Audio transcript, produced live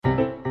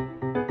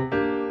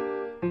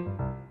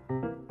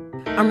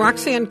I'm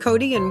Roxanne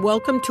Cody, and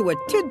welcome to a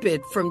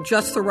tidbit from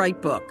Just the Right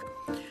Book.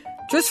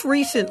 Just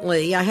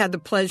recently, I had the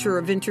pleasure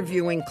of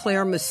interviewing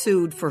Claire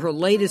Messud for her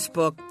latest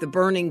book, The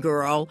Burning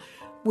Girl,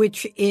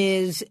 which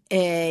is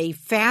a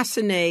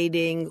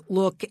fascinating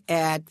look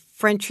at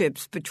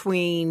friendships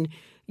between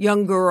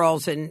young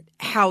girls and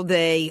how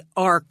they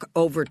arc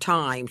over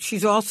time.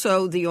 She's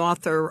also the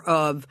author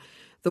of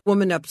The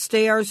Woman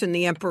Upstairs and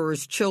The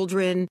Emperor's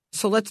Children.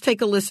 So let's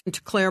take a listen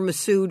to Claire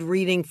Messud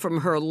reading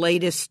from her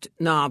latest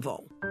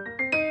novel.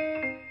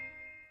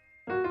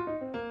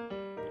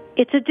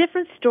 It's a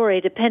different story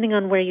depending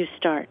on where you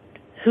start.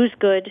 Who's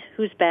good,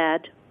 who's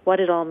bad, what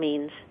it all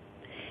means.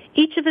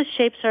 Each of us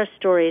shapes our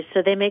stories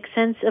so they make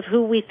sense of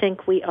who we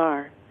think we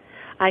are.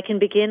 I can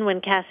begin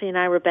when Cassie and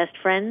I were best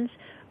friends,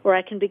 or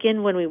I can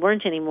begin when we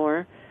weren't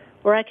anymore,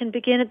 or I can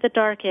begin at the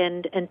dark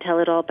end and tell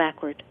it all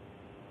backward.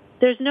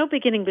 There's no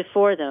beginning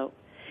before, though.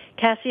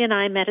 Cassie and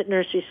I met at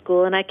nursery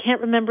school, and I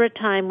can't remember a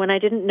time when I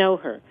didn't know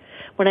her,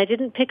 when I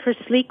didn't pick her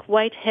sleek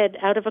white head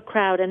out of a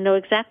crowd and know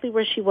exactly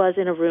where she was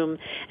in a room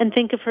and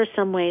think of her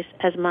some ways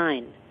as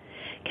mine.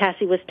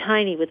 Cassie was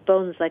tiny with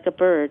bones like a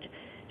bird.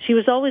 She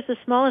was always the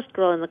smallest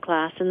girl in the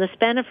class, and the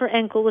span of her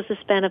ankle was the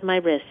span of my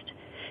wrist.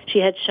 She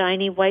had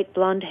shiny white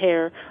blonde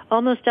hair,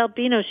 almost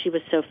albino she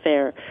was so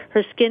fair,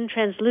 her skin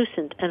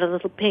translucent and a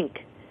little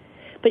pink.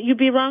 But you'd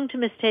be wrong to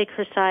mistake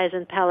her size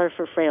and pallor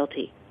for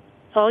frailty.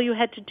 All you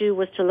had to do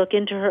was to look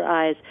into her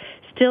eyes,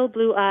 still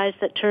blue eyes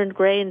that turned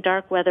gray in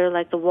dark weather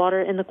like the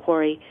water in the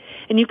quarry,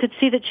 and you could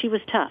see that she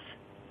was tough.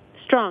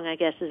 Strong, I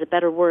guess, is a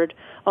better word,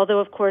 although,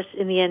 of course,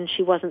 in the end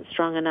she wasn't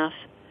strong enough.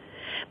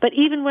 But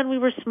even when we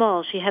were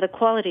small, she had a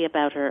quality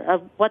about her, a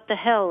what the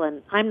hell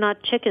and I'm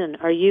not chicken,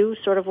 are you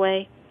sort of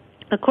way.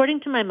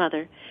 According to my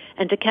mother,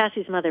 and to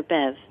Cassie's mother,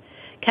 Bev,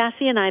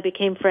 Cassie and I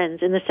became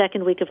friends in the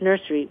second week of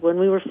nursery when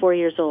we were 4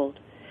 years old.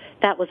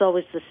 That was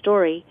always the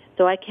story,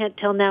 though I can't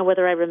tell now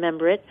whether I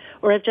remember it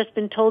or have just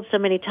been told so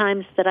many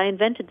times that I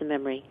invented the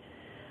memory.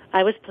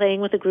 I was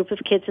playing with a group of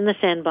kids in the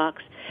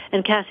sandbox,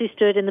 and Cassie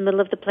stood in the middle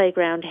of the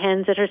playground,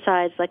 hands at her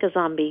sides like a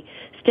zombie,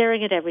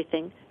 staring at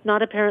everything,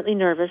 not apparently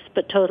nervous,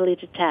 but totally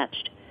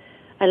detached.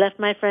 I left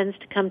my friends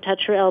to come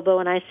touch her elbow,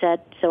 and I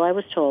said, so I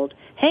was told,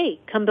 "Hey,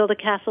 come build a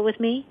castle with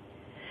me?"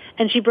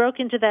 And she broke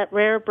into that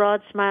rare,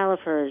 broad smile of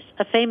hers,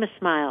 a famous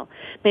smile,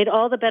 made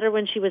all the better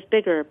when she was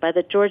bigger by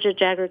the Georgia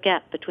Jagger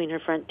gap between her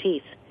front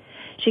teeth.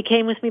 She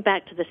came with me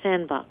back to the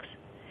sandbox.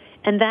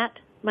 And that,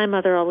 my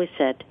mother always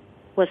said,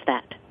 was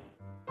that.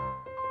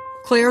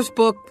 Claire's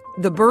book,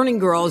 The Burning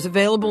Girl, is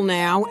available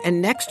now,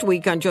 and next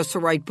week on Just the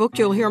Right Book,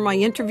 you'll hear my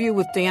interview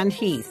with Dan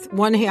Heath,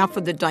 one half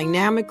of the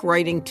dynamic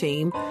writing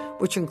team,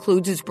 which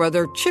includes his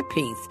brother Chip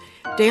Heath.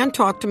 Dan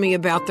talked to me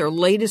about their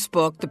latest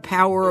book, The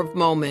Power of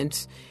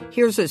Moments.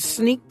 Here's a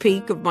sneak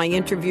peek of my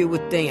interview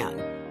with Dan.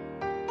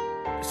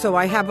 So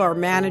I have our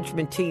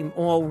management team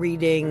all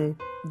reading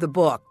the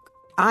book.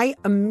 I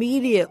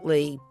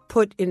immediately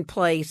put in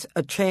place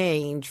a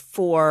change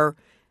for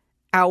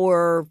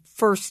our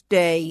first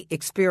day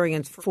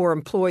experience for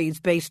employees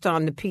based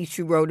on the piece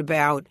you wrote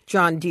about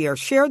John Deere.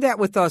 Share that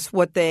with us,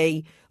 what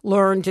they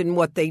learned and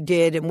what they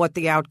did and what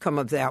the outcome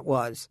of that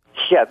was.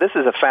 Yeah, this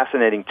is a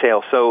fascinating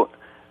tale. So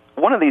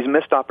one of these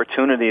missed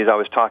opportunities I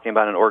was talking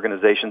about in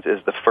organizations is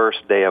the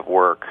first day of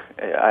work.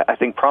 I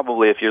think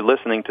probably if you're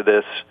listening to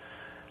this,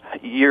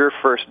 your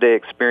first day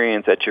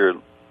experience at your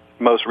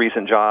most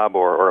recent job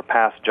or a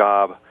past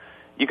job,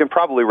 you can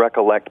probably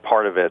recollect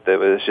part of it. That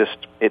was just,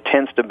 it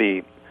tends to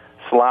be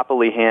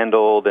sloppily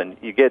handled, and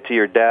you get to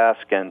your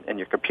desk and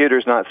your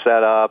computer's not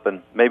set up,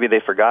 and maybe they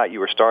forgot you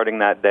were starting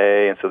that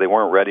day, and so they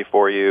weren't ready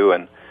for you,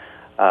 and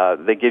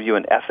they give you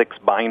an ethics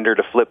binder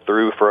to flip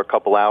through for a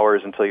couple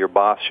hours until your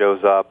boss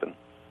shows up.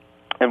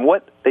 And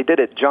what they did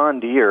at John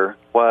Deere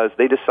was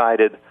they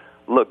decided,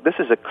 look, this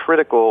is a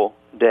critical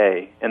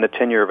day in the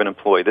tenure of an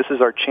employee. This is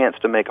our chance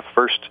to make a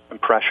first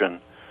impression.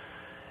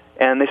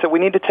 And they said, we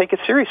need to take it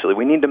seriously.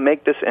 We need to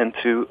make this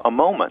into a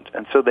moment.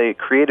 And so they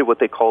created what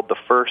they called the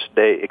first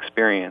day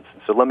experience.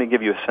 So let me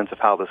give you a sense of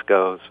how this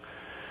goes.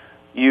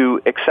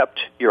 You accept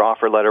your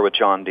offer letter with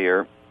John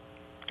Deere,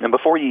 and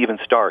before you even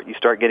start, you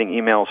start getting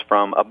emails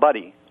from a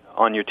buddy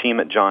on your team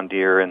at John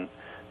Deere, and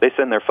they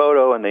send their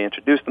photo, and they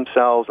introduce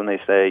themselves, and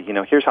they say, you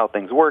know, here's how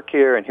things work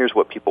here, and here's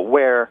what people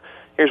wear,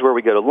 here's where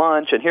we go to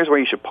lunch, and here's where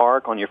you should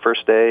park on your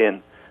first day,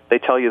 and they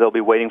tell you they'll be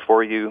waiting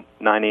for you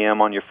 9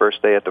 a.m. on your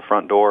first day at the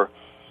front door.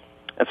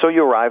 And so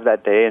you arrive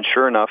that day, and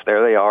sure enough,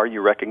 there they are.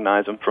 You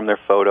recognize them from their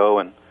photo,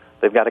 and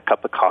they've got a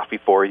cup of coffee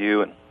for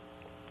you, and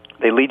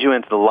they lead you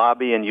into the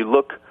lobby, and you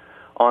look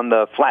on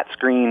the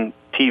flat-screen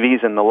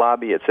TVs in the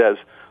lobby. It says,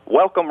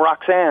 "Welcome,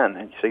 Roxanne."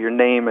 And so your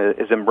name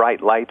is in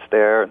bright lights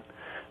there.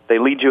 They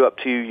lead you up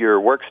to your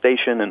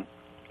workstation, and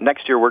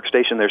next to your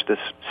workstation, there's this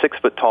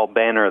 6-foot-tall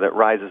banner that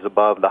rises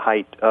above the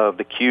height of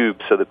the cube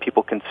so that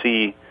people can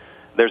see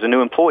there's a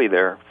new employee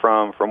there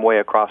from way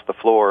across the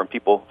floor, and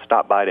people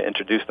stop by to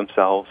introduce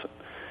themselves.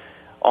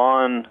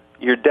 On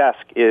your desk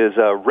is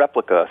a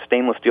replica,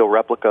 stainless steel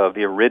replica of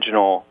the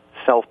original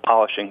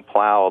self-polishing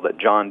plow that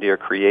John Deere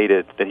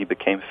created that he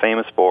became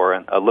famous for,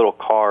 and a little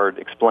card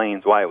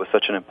explains why it was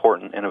such an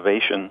important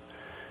innovation.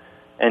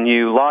 And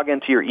you log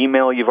into your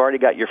email, you've already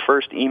got your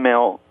first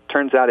email.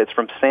 Turns out it's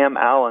from Sam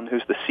Allen,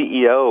 who's the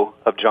CEO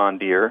of John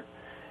Deere.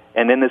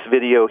 And in this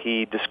video,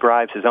 he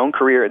describes his own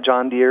career at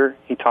John Deere.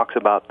 He talks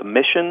about the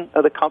mission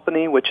of the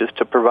company, which is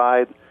to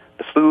provide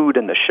the food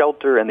and the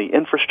shelter and the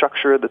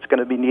infrastructure that's going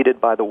to be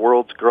needed by the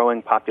world's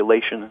growing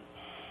population.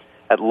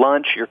 At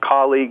lunch, your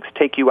colleagues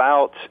take you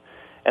out,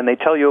 and they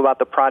tell you about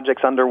the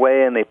projects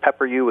underway, and they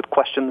pepper you with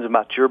questions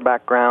about your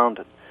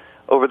background.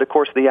 Over the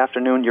course of the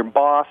afternoon, your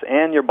boss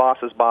and your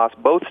boss's boss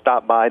both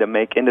stop by to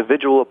make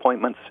individual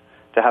appointments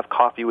to have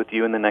coffee with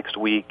you in the next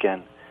week.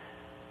 And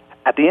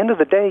at the end of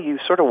the day, you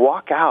sort of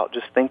walk out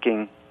just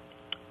thinking,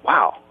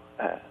 wow,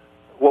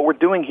 what we're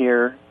doing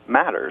here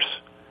matters.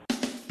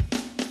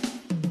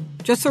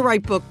 Just the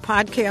Right Book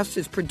podcast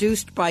is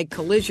produced by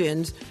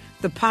Collisions,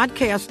 the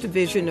podcast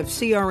division of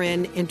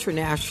CRN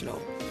International.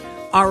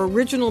 Our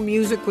original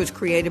music was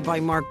created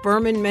by Mark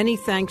Berman. Many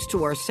thanks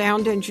to our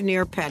sound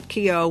engineer, Pat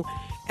Keogh,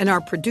 and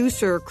our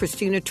producer,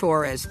 Christina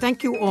Torres.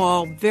 Thank you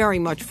all very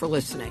much for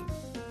listening.